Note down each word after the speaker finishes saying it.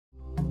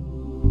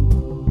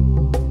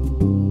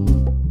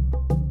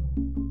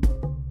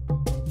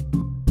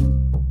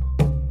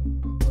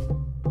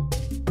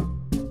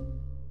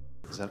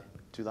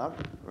too loud?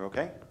 We're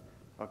okay?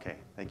 Okay,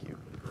 thank you.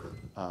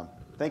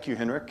 Thank you,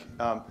 Henrik.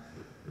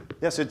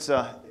 Yes,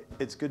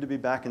 it's good to be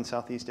back in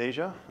Southeast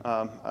Asia.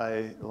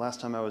 The last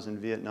time I was in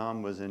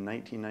Vietnam was in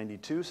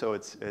 1992, so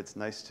it's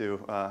nice to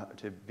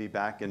be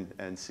back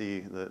and see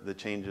the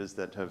changes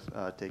that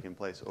have taken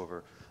place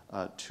over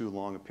too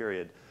long a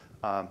period.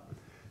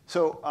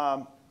 So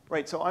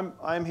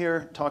I'm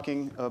here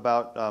talking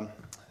about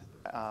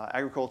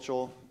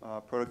agricultural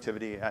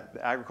productivity at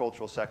the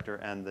agricultural sector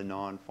and the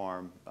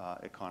non-farm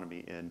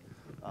economy in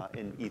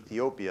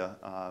Ethiopia,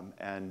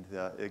 and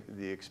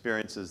the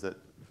experiences that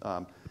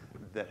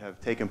have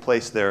taken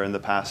place there in the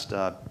past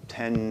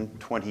 10,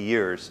 20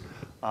 years.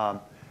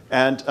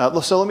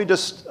 So let me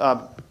just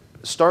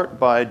start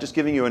by just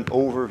giving you an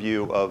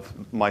overview of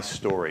my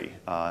story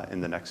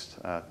in the next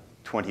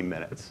 20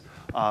 minutes.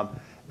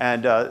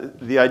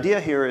 The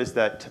idea here is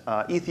that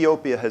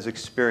Ethiopia has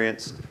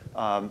experienced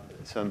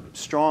some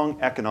strong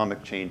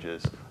economic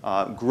changes.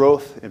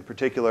 Growth, in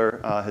particular,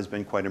 has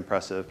been quite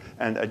impressive,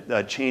 and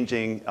a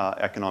changing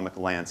economic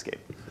landscape.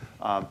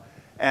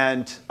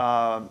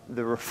 The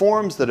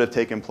reforms that have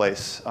taken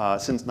place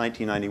since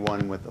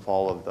 1991 with the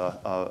fall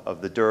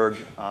of the Derg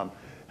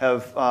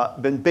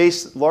have been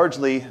based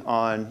largely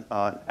on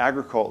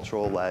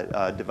agricultural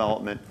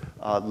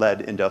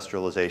development-led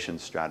industrialization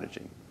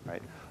strategy,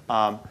 right?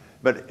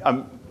 But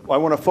I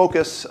want to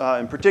focus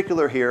in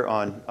particular here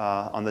on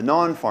the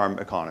non-farm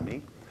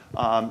economy.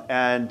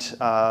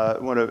 I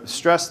want to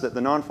stress that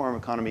the non-farm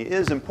economy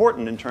is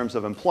important in terms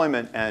of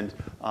employment and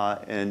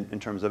in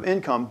terms of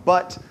income,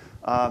 but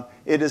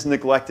it is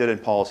neglected in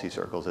policy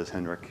circles, as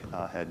Henrik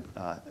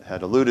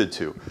had alluded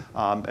to.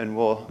 And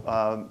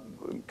we'll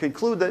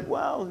conclude that,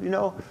 well,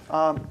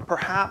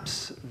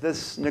 perhaps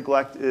this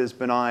neglect is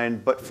benign,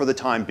 but for the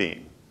time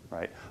being,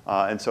 right?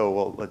 And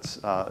so let's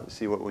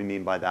see what we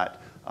mean by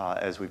that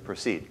as we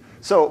proceed.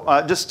 So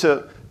just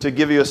to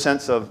give you a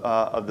sense of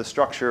the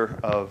structure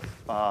of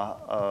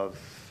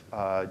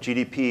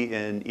GDP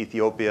in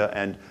Ethiopia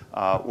and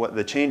what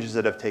the changes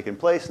that have taken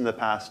place in the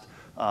past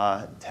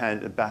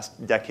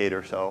decade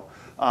or so.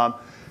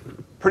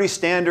 Pretty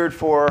standard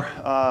for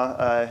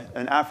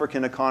an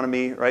African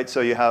economy, right?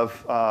 So you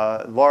have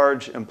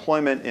large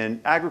employment in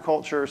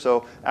agriculture.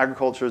 So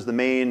agriculture is the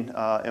main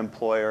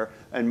employer,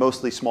 and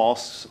mostly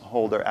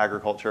smallholder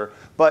agriculture,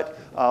 but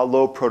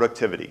low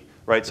productivity,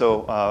 right?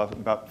 So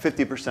about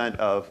 50%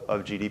 of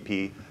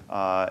GDP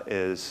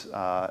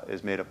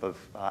is made up of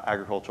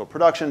agricultural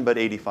production, but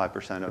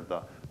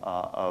 85%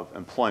 of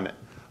employment.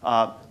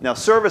 Now,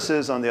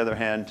 services, on the other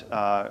hand,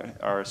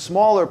 are a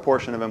smaller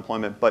portion of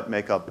employment, but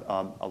make up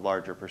a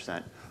larger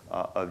percent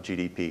of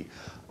GDP.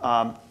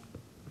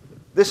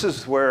 This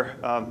is where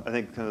I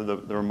think kind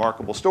of the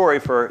remarkable story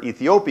for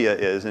Ethiopia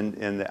is,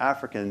 in the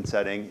African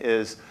setting,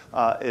 is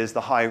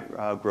the high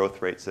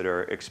growth rates that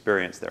are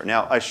experienced there.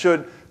 Now, I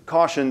should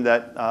caution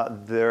that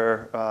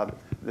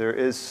there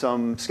is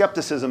some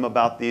skepticism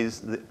about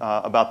these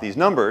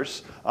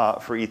numbers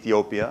for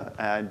Ethiopia,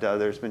 and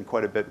there's been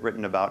quite a bit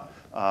written about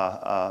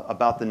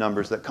the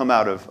numbers that come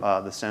out of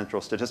the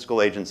Central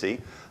Statistical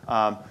Agency.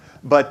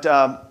 But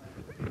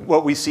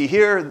what we see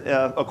here,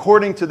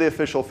 according to the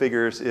official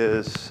figures,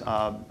 is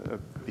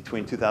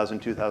between 2000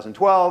 and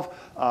 2012,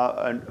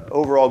 an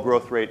overall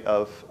growth rate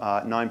of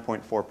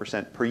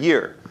 9.4% per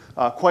year.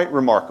 Quite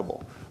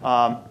remarkable.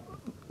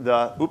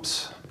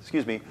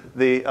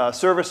 The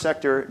service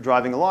sector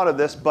driving a lot of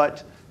this,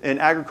 but in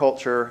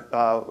agriculture,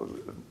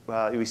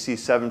 we see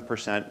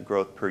 7%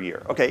 growth per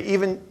year. Okay,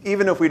 even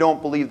if we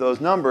don't believe those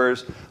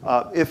numbers,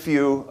 if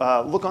you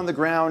look on the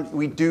ground,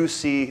 we do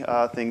see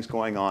things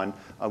going on.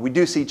 We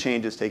do see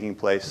changes taking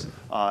place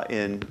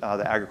in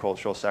the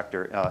agricultural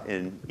sector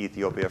in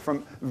Ethiopia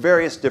from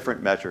various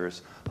different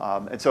measures.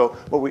 And so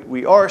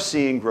we are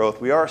seeing growth.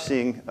 We are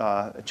seeing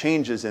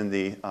changes in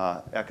the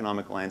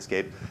economic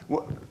landscape.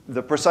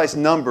 The precise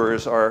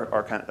numbers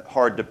are kind of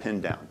hard to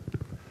pin down.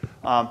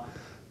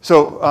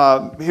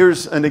 So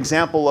here's an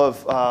example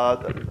of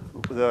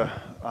the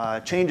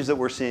changes that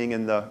we're seeing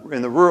in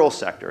the rural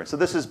sector. So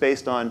this is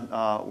based on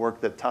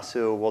work that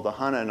Tasu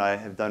Woldahana and I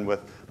have done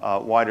with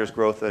WIDER's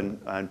Growth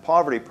and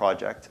Poverty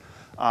Project,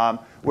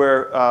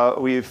 where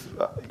we've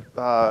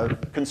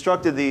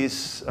constructed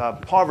these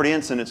poverty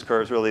incidence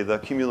curves, really the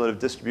cumulative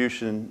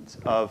distributions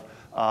of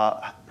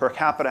per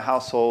capita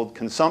household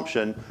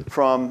consumption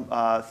from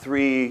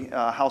 3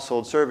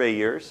 household survey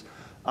years.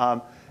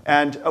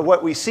 And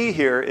what we see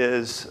here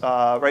is,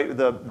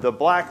 the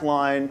black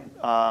line,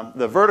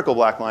 the vertical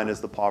black line is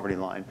the poverty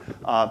line.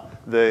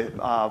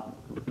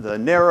 The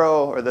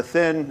narrow or the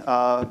thin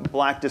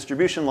black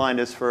distribution line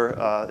is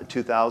for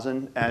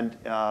 2000, and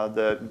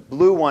the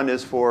blue one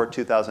is for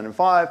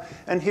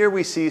 2005. And here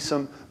we see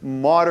some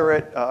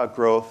moderate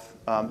growth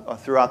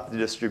throughout the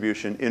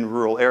distribution in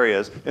rural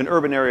areas. In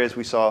urban areas,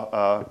 we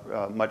saw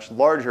much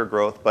larger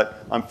growth,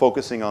 but I'm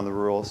focusing on the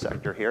rural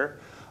sector here.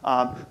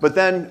 But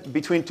then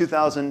between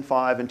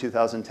 2005 and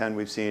 2010,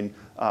 we've seen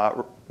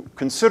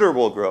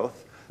considerable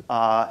growth,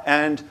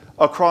 and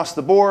across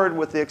the board,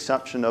 with the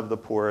exception of the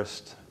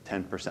poorest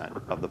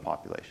 10% of the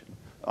population.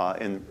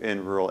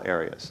 in rural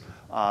areas.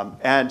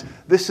 And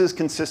this is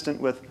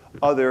consistent with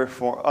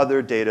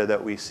other data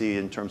that we see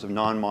in terms of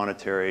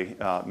non-monetary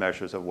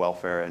measures of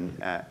welfare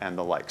and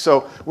the like.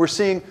 So we're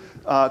seeing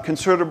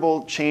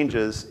considerable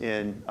changes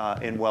in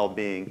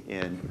well-being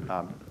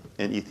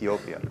in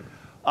Ethiopia.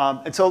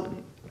 And so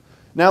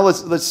now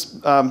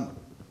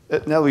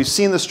now that we've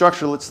seen the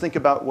structure, let's think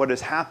about what has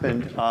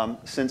happened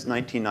since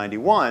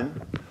 1991.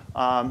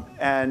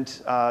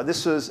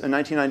 This was in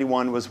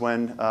 1991 was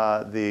when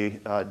the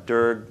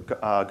Derg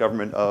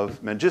government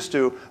of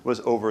Mengistu was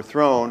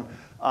overthrown,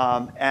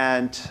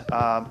 and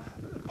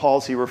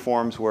policy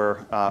reforms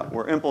were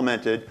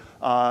implemented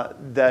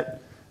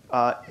that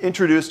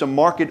introduced a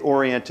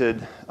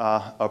market-oriented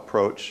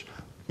approach.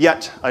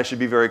 Yet, I should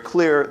be very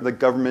clear, the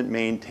government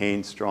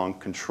maintained strong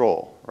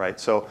control, right?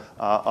 So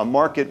a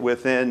market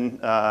within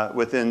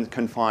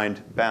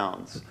confined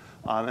bounds.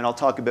 And I'll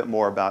talk a bit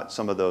more about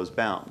some of those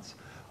bounds.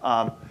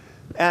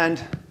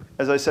 And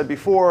as I said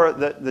before,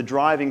 the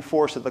driving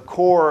force at the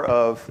core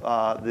of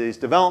this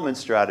development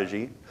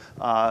strategy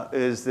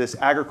is this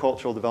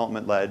agricultural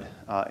development-led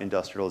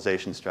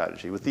industrialization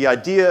strategy, with the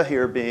idea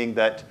here being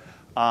that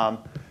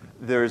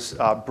there's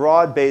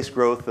broad-based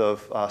growth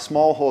of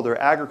smallholder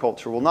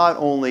agriculture will not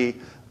only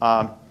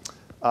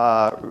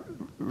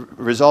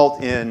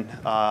result in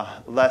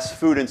less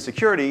food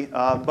insecurity,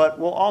 but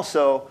will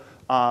also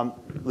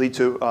lead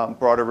to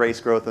broader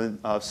race growth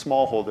of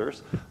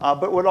smallholders,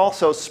 but would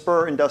also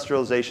spur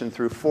industrialization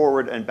through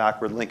forward and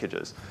backward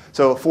linkages.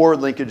 So forward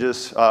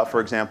linkages, for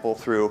example,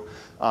 through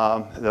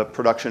the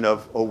production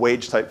of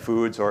wage-type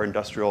foods or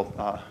industrial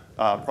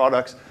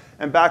products,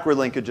 and backward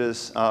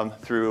linkages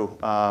through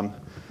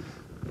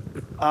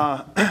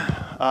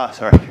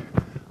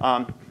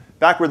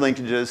backward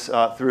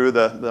linkages through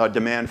the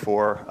demand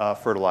for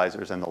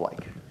fertilizers and the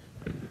like.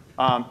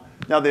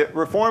 Now, the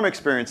reform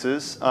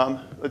experiences,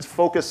 the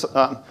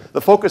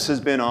focus has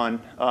been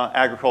on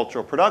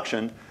agricultural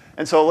production,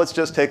 and so let's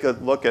just take a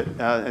look at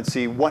and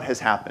see what has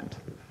happened.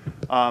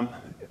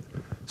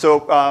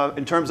 So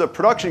in terms of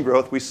production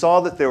growth, we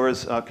saw that there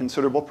was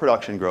considerable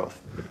production growth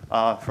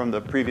from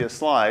the previous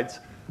slides.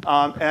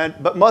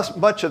 But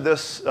much of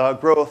this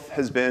growth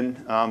has been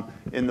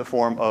in the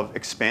form of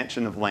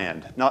expansion of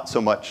land, not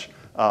so much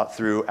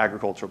through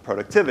agricultural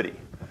productivity.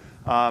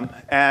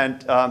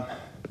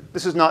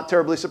 This is not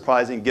terribly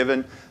surprising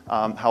given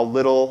how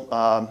little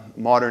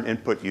modern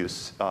input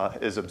use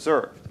is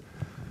observed.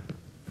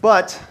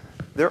 But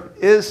there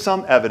is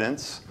some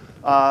evidence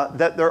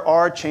that there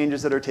are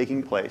changes that are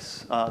taking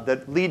place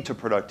that lead to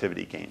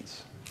productivity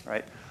gains,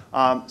 right?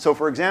 So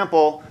for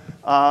example,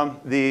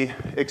 the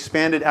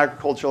expanded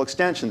agricultural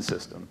extension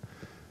system.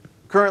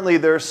 Currently,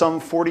 there are some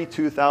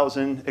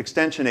 42,000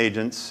 extension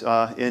agents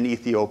in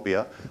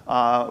Ethiopia,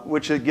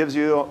 which gives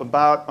you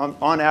about,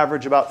 on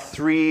average, about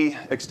 3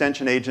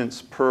 extension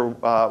agents per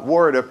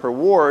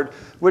ward,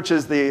 which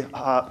is the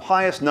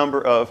highest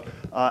number of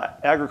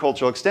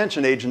agricultural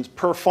extension agents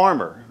per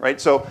farmer, right?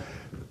 So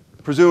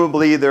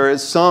presumably, there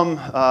is some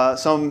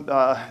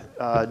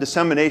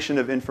dissemination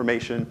of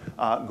information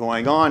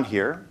going on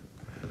here.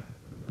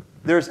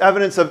 There's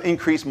evidence of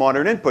increased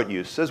modern input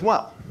use as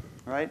well,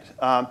 right?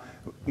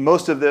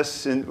 Most of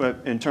this,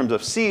 in terms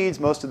of seeds,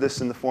 most of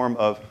this in the form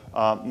of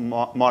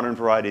modern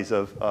varieties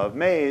of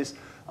maize.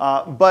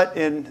 But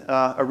in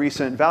a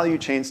recent value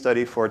chain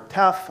study for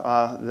teff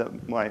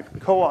that my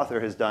co-author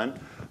has done,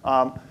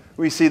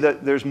 we see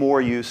that there's more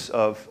use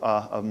of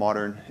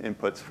modern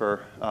inputs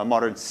for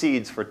modern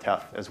seeds for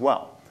teff as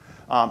well.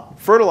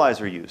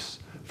 Fertilizer use.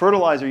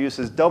 Fertilizer use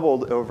has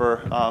doubled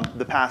over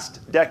the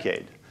past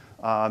decade.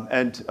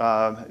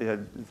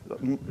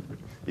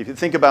 If you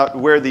think about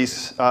where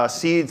these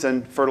seeds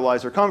and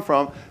fertilizer come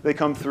from, they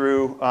come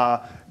through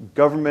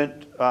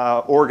government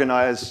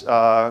organized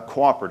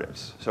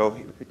cooperatives. So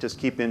just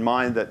keep in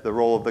mind that the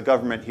role of the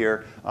government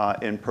here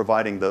in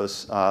providing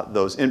those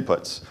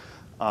inputs.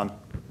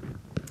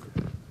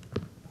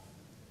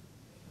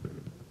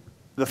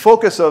 The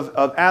focus of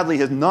ADLI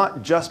has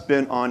not just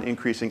been on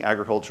increasing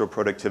agricultural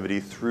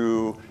productivity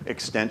through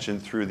extension,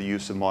 through the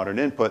use of modern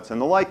inputs and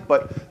the like,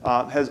 but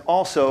has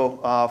also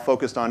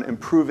focused on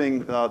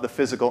improving the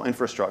physical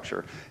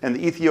infrastructure. And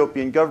the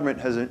Ethiopian government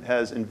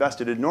has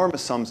invested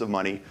enormous sums of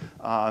money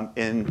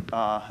in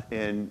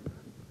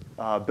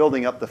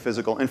building up the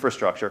physical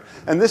infrastructure.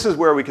 And this is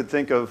where we could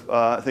think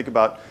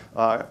about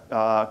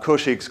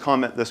Kaushik's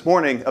comment this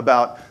morning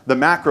about the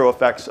macro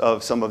effects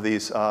of some of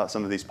these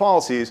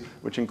policies,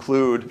 which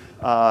include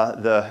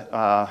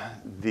the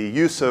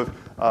use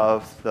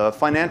of the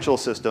financial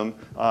system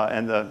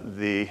and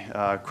the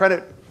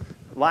credit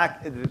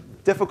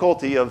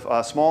difficulty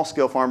of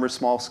small-scale farmers,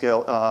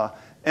 small-scale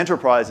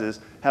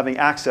enterprises having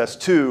access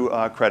to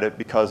credit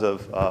because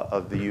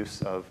of the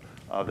use of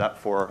that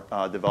for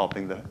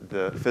developing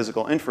the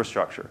physical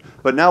infrastructure.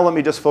 But now let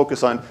me just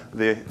focus on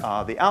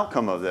the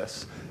outcome of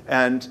this.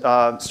 And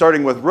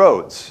starting with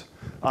roads.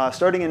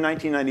 Starting in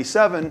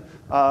 1997,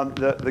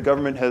 the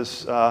government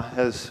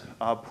has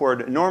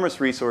poured enormous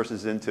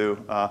resources into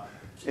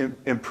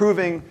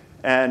improving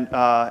and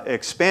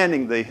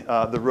expanding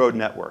the road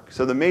network.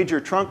 So the major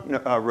trunk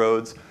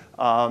roads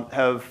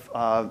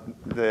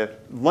the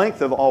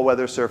length of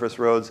all-weather surface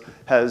roads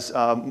has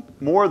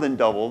more than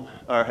doubled,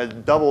 or has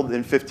doubled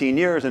in 15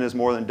 years and has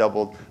more than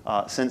doubled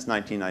since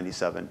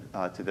 1997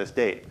 to this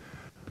date.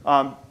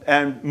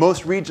 And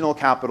most regional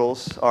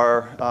capitals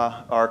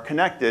are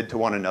connected to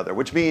one another,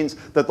 which means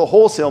that the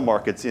wholesale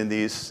markets in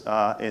these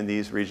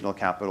regional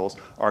capitals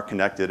are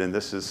connected. And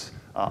this is,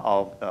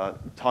 I'll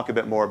talk a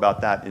bit more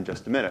about that in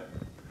just a minute.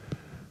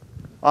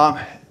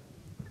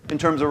 In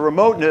terms of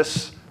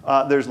remoteness,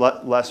 there's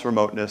less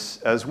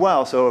remoteness as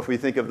well. So if we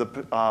think of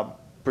the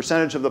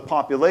percentage of the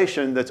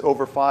population that's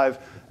over 5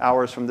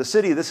 hours from the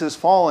city, this has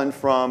fallen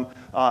from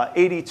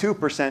 82%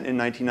 in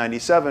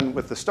 1997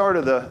 with the start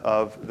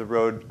of the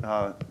road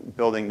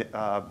building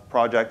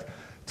project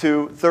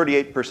to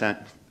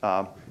 38%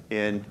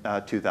 in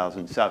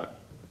 2007.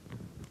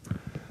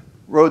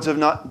 Roads have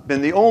not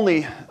been the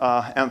only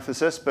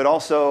emphasis, but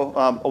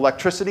also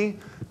electricity.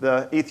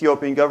 The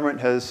Ethiopian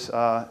government has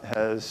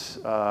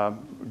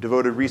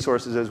devoted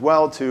resources as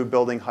well to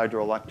building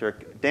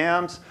hydroelectric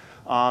dams.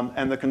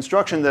 And the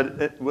construction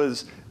that it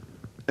was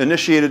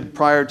initiated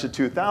prior to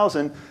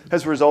 2000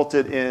 has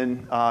resulted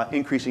in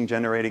increasing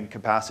generating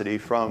capacity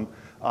from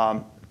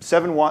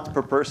 7 watts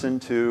per person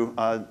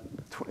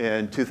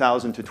in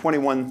 2000 to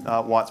 21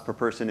 watts per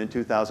person in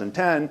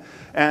 2010.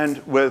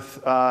 And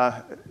with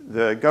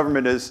the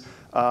government is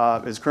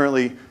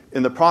currently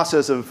in the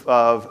process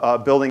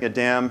of building a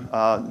dam,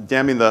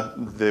 damming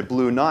the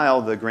Blue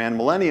Nile, the Grand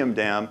Millennium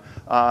Dam,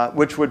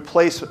 which would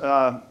place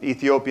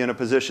Ethiopia in a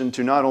position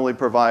to not only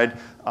provide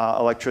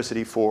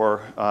electricity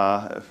for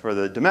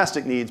the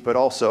domestic needs, but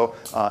also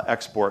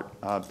export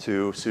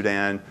to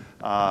Sudan,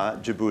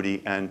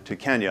 Djibouti, and to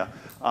Kenya.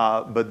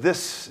 But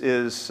this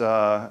is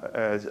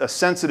a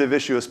sensitive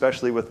issue,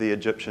 especially with the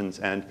Egyptians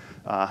and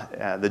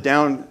the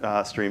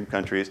downstream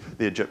countries,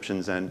 the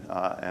Egyptians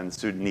and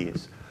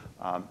Sudanese.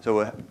 So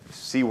we'll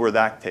see where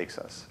that takes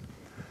us.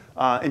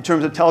 In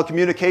terms of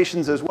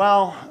telecommunications as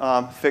well,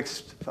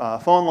 fixed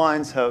phone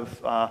lines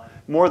have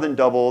more than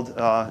doubled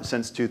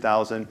since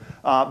 2000.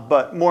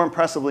 But more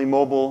impressively,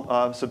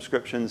 mobile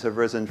subscriptions have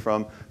risen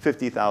from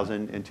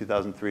 50,000 in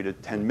 2003 to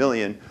 10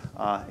 million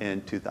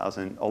in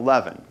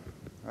 2011.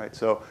 Right,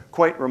 so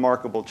quite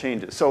remarkable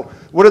changes. So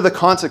what are the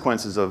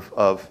consequences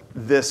of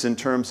this in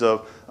terms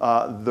of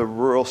the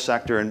rural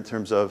sector, in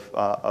terms of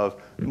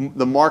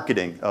the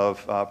marketing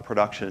of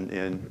production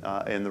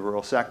in the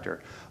rural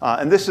sector?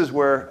 And this is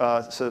where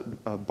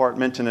Bart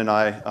Minton and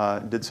I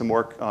did some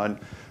work on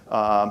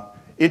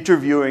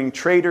interviewing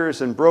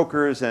traders and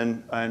brokers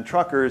and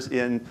truckers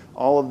in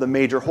all of the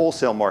major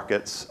wholesale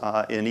markets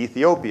in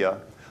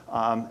Ethiopia.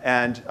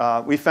 And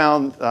we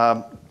found,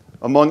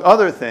 among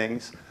other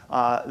things,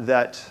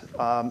 that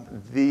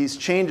these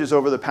changes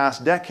over the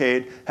past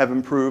decade have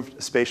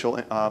improved spatial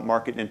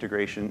market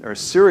integration, or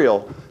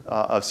serial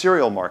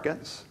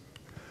markets.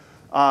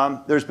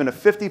 There's been a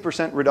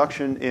 50%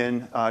 reduction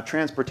in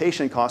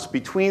transportation costs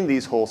between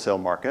these wholesale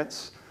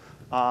markets,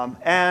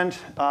 and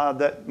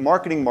that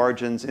marketing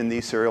margins in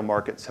these serial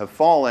markets have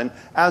fallen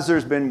as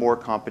there's been more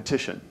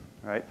competition.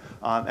 Right?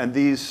 And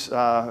these,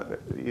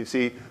 you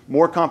see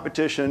more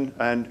competition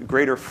and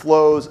greater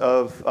flows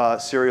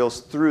of cereals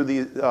through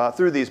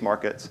these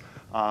markets.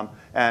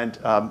 And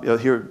you know,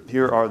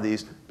 here are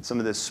some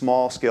of the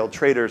small-scale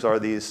traders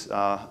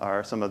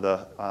are some of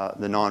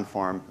the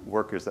non-farm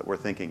workers that we're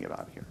thinking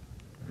about here.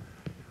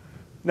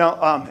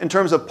 Now, in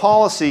terms of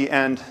policy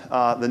and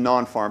the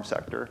non-farm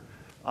sector,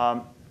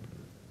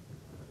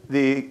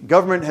 the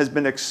government has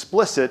been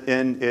explicit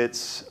in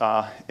its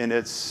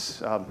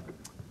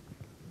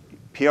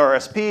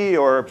PRSP,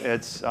 or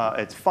its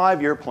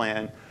 5-year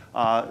plan,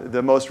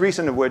 the most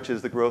recent of which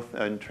is the Growth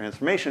and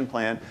Transformation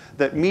Plan,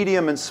 that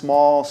medium and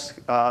small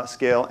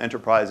scale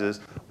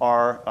enterprises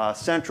are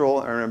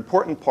central or an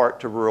important part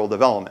to rural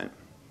development.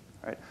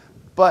 Right?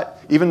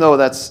 But even though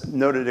that's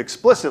noted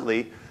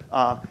explicitly,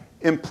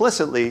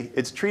 implicitly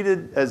it's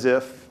treated as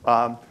if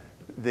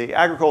the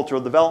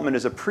agricultural development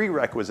is a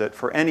prerequisite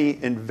for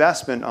any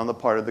investment on the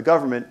part of the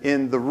government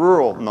in the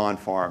rural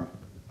non-farm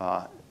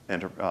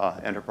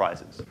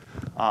enterprises.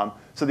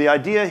 So the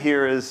idea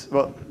here is,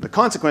 well, the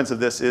consequence of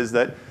this is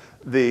that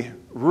the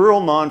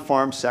rural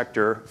non-farm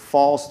sector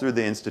falls through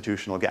the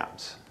institutional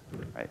gaps.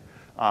 Right?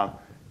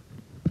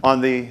 On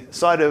the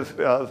side of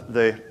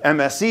the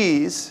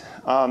MSEs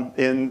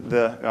in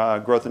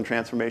the Growth and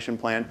Transformation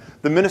Plan,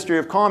 the Ministry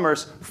of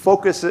Commerce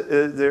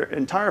their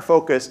entire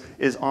focus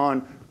is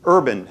on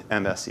urban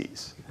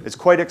MSEs. It's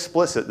quite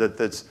explicit that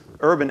that's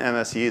urban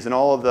MSEs, and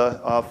all of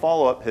the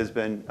follow-up has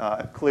been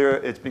clear.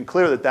 It's been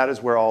clear that that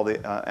is where all the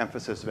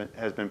emphasis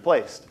has been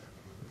placed.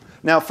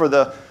 Now, for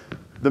the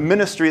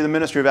Ministry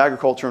of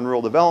Agriculture and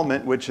Rural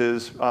Development, which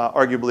is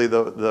arguably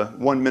the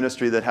one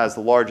ministry that has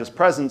the largest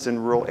presence in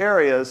rural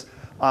areas,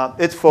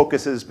 its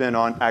focus has been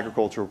on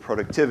agricultural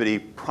productivity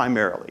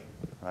primarily.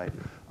 Right?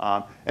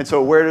 And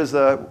so where does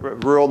the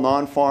rural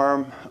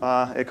non-farm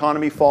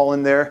economy fall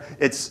in there?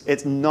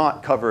 It's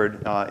not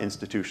covered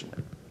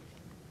institutionally.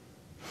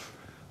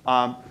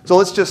 So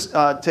let's just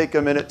take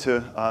a minute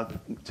to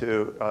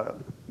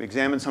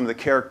examine some of the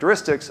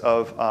characteristics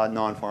of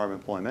non-farm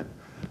employment.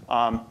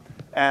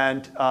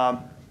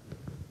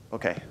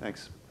 OK,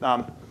 thanks.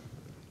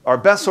 Our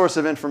best source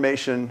of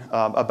information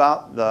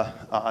about the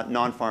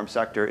non-farm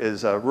sector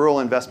is a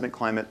Rural Investment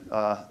Climate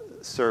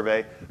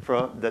Survey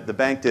that the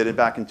bank did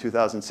back in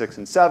 2006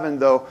 and 2007,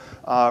 though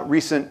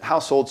recent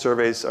household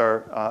surveys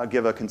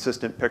give a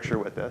consistent picture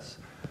with this.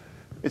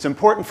 It's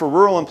important for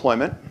rural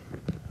employment.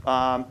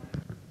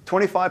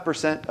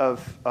 25%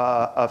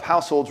 of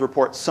households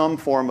report some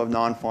form of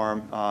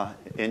non-farm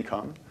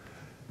income.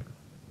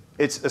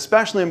 It's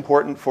especially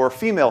important for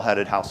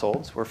female-headed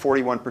households, where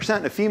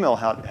 41% of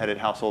female-headed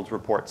households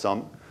report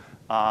some.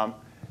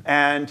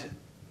 And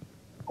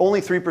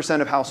only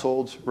 3% of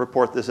households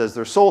report this as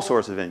their sole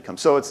source of income.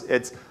 So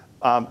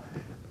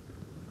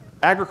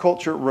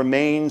agriculture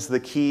remains the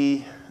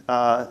key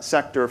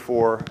sector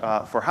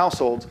for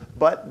households,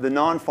 but the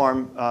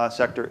non-farm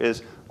sector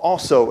is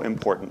also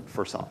important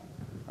for some.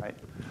 Right?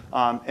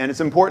 And it's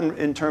important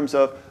in terms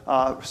of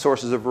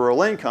sources of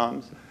rural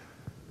incomes.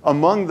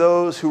 Among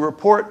those who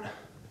report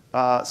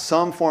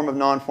some form of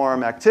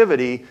non-farm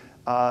activity,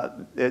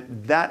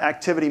 that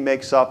activity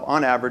makes up,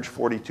 on average,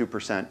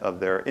 42%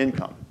 of their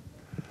income.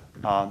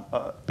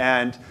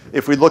 And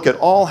if we look at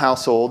all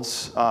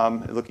households,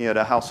 looking at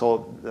a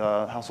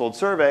household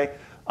survey,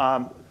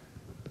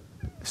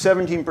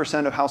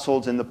 17% of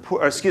households in the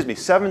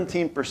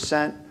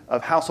 17%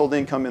 of household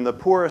income in the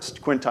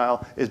poorest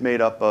quintile is made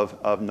up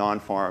of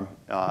non-farm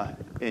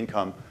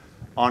income,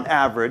 on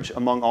average,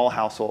 among all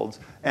households,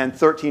 and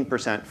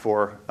 13%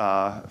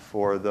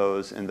 for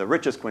those in the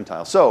richest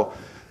quintile. So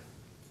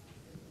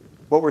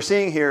what we're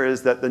seeing here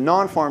is that the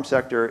non-farm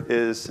sector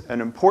is an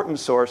important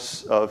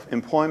source of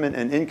employment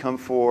and income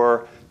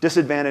for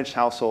disadvantaged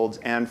households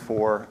and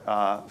for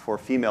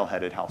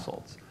female-headed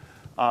households.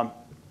 Now,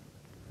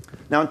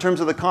 in terms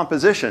of the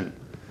composition,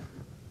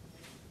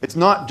 it's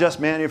not just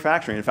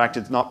manufacturing. In fact,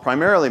 it's not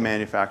primarily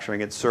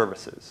manufacturing, it's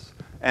services.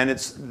 And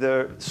it's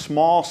the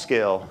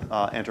small-scale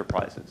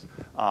enterprises.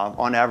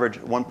 On average,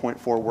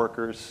 1.4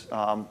 workers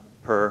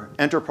per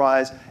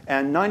enterprise,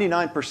 and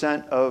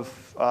 99%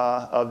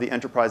 of the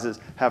enterprises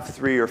have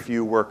 3 or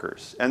fewer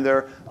workers, and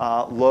they're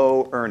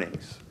low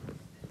earnings.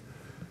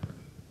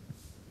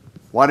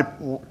 What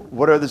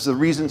are the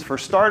reasons for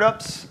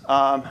startups?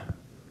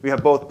 We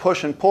have both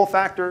push and pull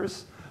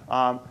factors.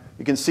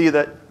 You can see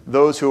that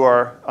those who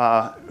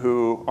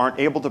aren't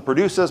able to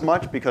produce as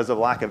much because of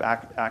lack of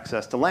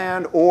access to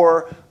land,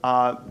 or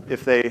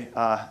if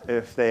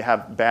they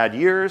have bad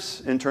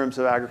years in terms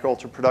of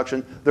agricultural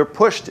production, they're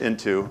pushed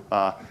into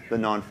the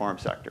non-farm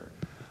sector.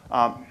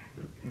 On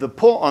the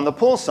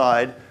pull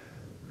side,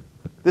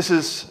 this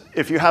is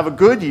if you have a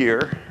good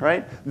year,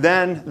 right?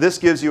 Then this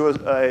gives you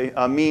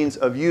a means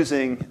of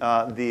using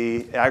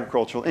the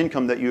agricultural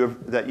income that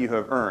you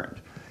have earned.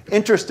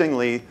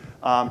 Interestingly,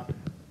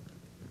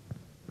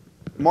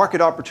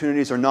 market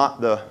opportunities are not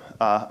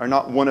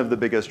one of the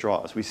biggest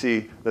draws. We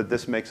see that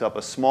this makes up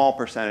a small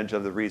percentage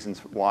of the reasons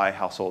why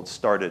households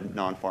started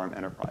non-farm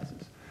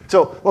enterprises.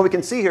 So what we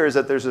can see here is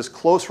that there's this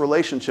close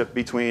relationship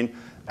between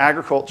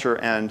agriculture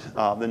and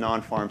the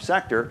non-farm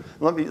sector.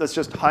 Let's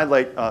just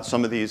highlight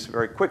some of these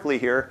very quickly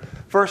here.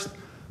 First,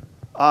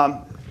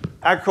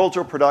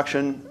 agricultural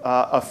production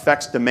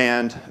affects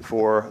demand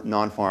for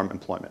non-farm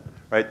employment.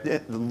 Right?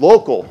 The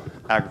local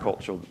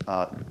agricultural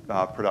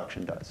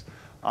production does.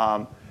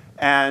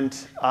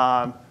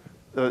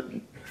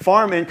 The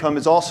farm income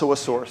is also a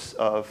source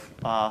of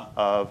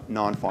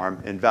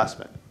non-farm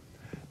investment.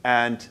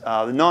 And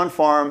the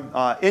non-farm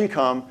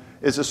income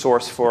is a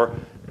source for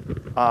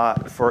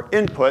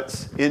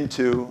inputs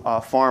into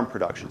farm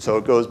production. So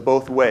it goes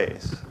both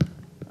ways.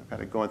 I'm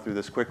kind of going through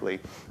this quickly.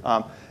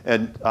 I'll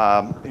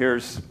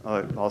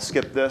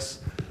skip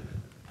this.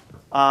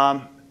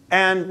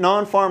 And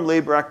non-farm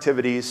labor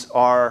activities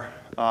are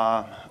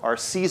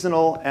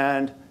seasonal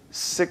and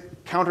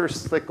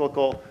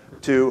counter-cyclical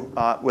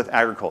with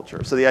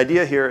agriculture. So the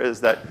idea here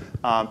is that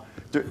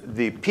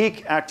the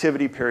peak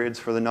activity periods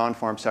for the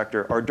non-farm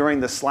sector are during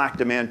the slack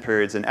demand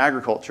periods in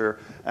agriculture,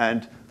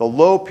 and the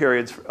low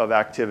periods of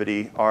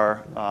activity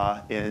are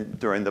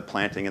during the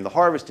planting and the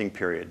harvesting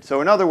period.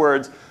 So in other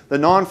words, the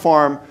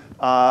non-farm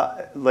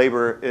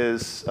labor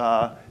is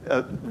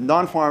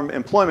non-farm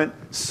employment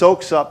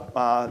soaks up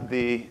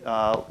the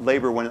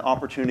labor when the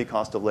opportunity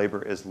cost of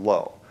labor is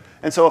low.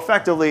 And so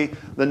effectively,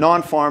 the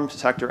non-farm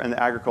sector and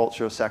the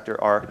agricultural sector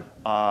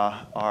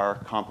are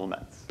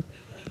complements.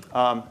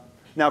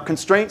 Now,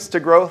 constraints to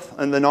growth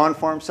in the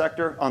non-farm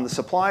sector. On the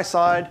supply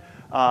side,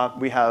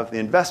 we have the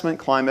investment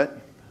climate,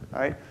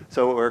 right?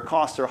 So where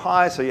costs are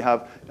high, so you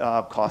have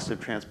cost of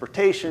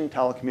transportation,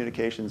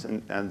 telecommunications,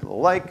 and the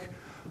like.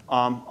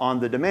 On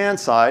the demand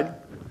side,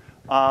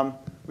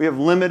 we have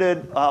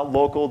limited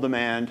local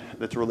demand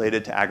that's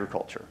related to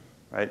agriculture.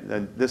 Right?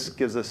 And this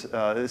gives us,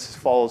 this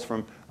follows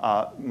from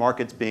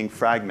markets being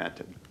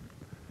fragmented.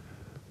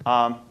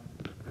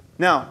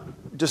 Now,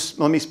 just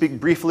let me speak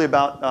briefly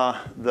about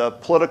the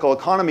political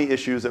economy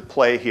issues at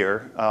play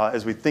here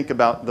as we think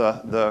about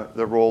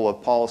the role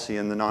of policy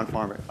in the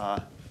non-farm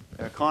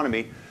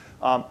economy.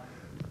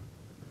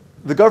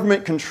 The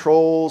government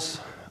controls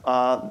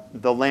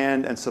the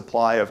land and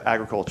supply of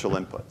agricultural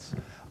inputs.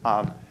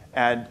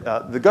 And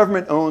the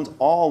government owns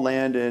all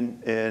land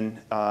in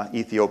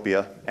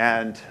Ethiopia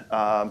and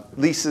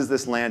leases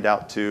this land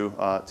out to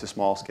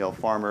small-scale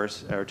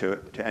farmers or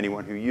to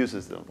anyone who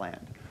uses the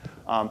land.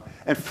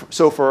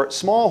 So for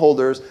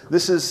smallholders,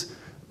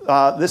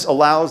 this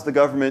allows the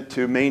government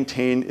to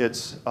maintain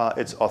its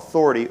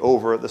authority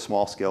over the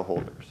small-scale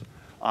holders.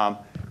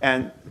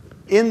 And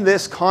in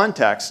this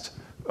context,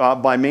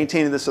 by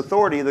maintaining this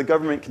authority, the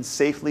government can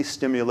safely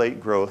stimulate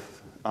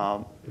growth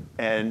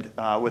and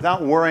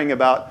without worrying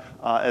about,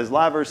 as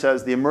Laver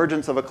says, the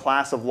emergence of a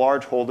class of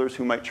large holders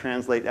who might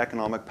translate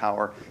economic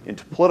power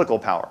into political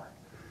power.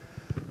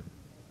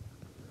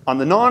 On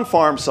the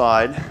non-farm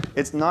side,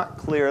 it's not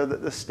clear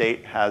that the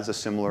state has a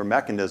similar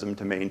mechanism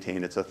to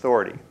maintain its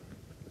authority.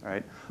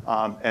 Right?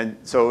 And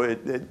so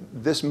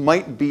this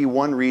might be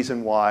one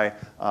reason why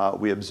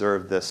we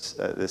observe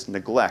this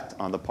neglect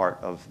on the part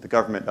of the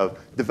government of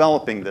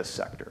developing this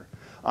sector.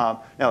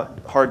 Now,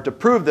 hard to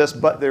prove this,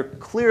 but there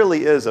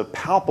clearly is a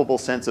palpable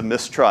sense of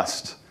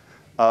mistrust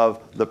of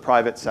the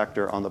private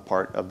sector on the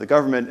part of the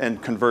government,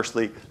 and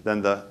conversely,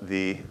 then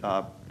the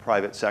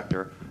private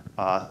sector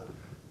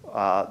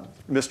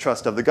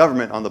mistrust of the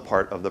government on the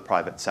part of the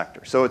private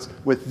sector. So it's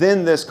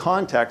within this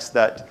context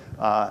that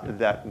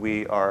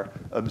we are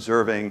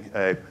observing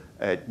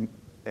a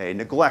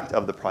neglect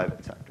of the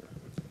private sector.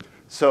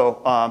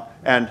 So,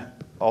 and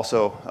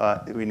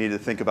also we need to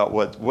think about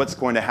what's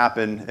going to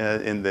happen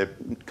in the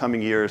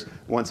coming years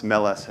once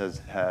Meles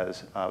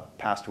has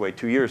passed away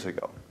 2 years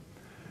ago.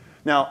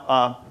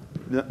 Now,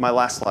 my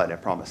last slide, I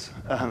promise.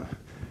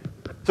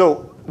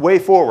 So, way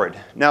forward.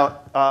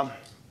 Now,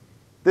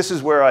 this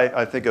is where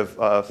I think of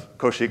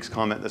Kaushik's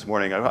comment this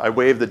morning. I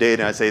wave the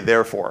data and I say,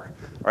 therefore.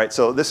 Right?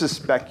 So this is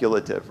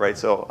speculative. Right?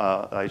 So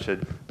I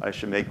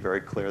should make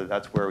very clear that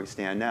that's where we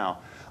stand now.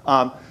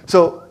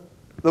 So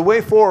the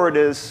way forward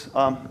is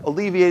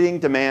alleviating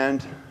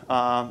demand,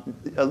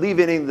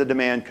 alleviating the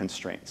demand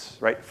constraints.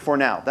 Right? For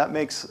now, that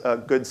makes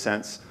good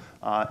sense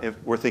if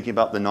we're thinking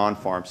about the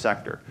non-farm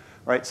sector.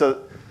 Right?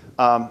 So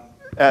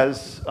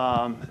as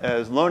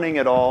Loning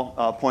et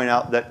al. Point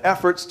out, that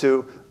efforts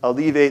to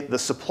alleviate the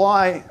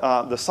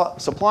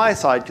supply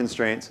side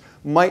constraints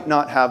might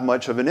not have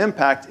much of an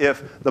impact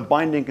if the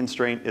binding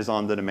constraint is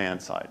on the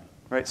demand side.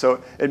 Right?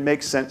 So it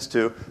makes sense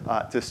to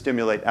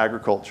stimulate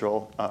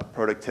agricultural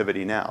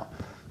productivity now.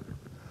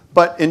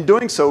 But in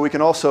doing so, we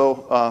can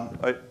also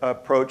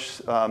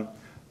approach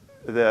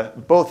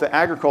both the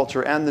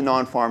agriculture and the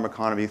non-farm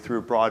economy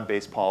through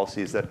broad-based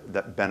policies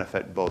that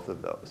benefit both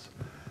of those.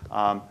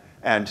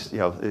 And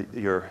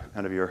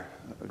you're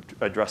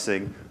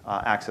addressing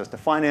access to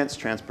finance,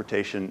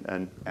 transportation,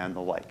 and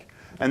the like.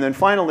 And then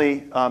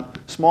finally,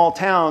 small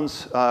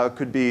towns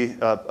could be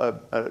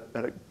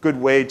a good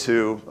way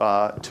to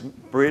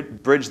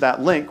bridge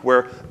that link,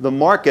 where the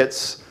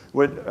markets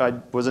I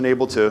wasn't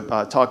able to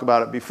talk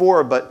about it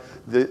before, but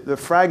the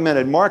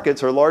fragmented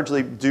markets are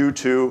largely due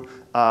to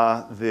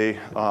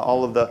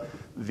all of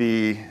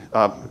the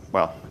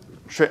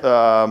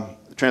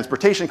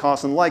transportation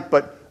costs and the like,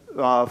 but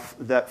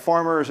that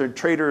farmers and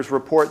traders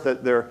report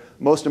that their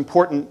most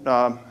important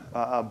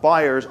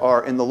buyers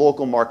are in the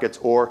local markets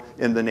or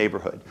in the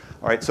neighborhood.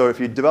 All right, so if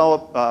you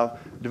develop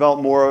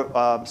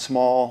more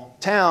small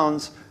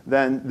towns,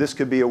 then this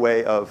could be a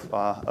way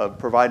of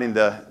providing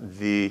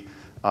the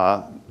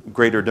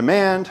greater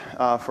demand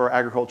for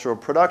agricultural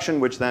production,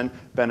 which then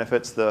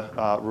benefits the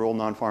rural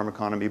non-farm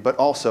economy, but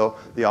also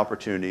the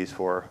opportunities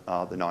for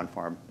the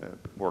non-farm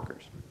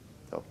workers.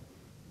 So,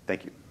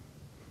 thank you.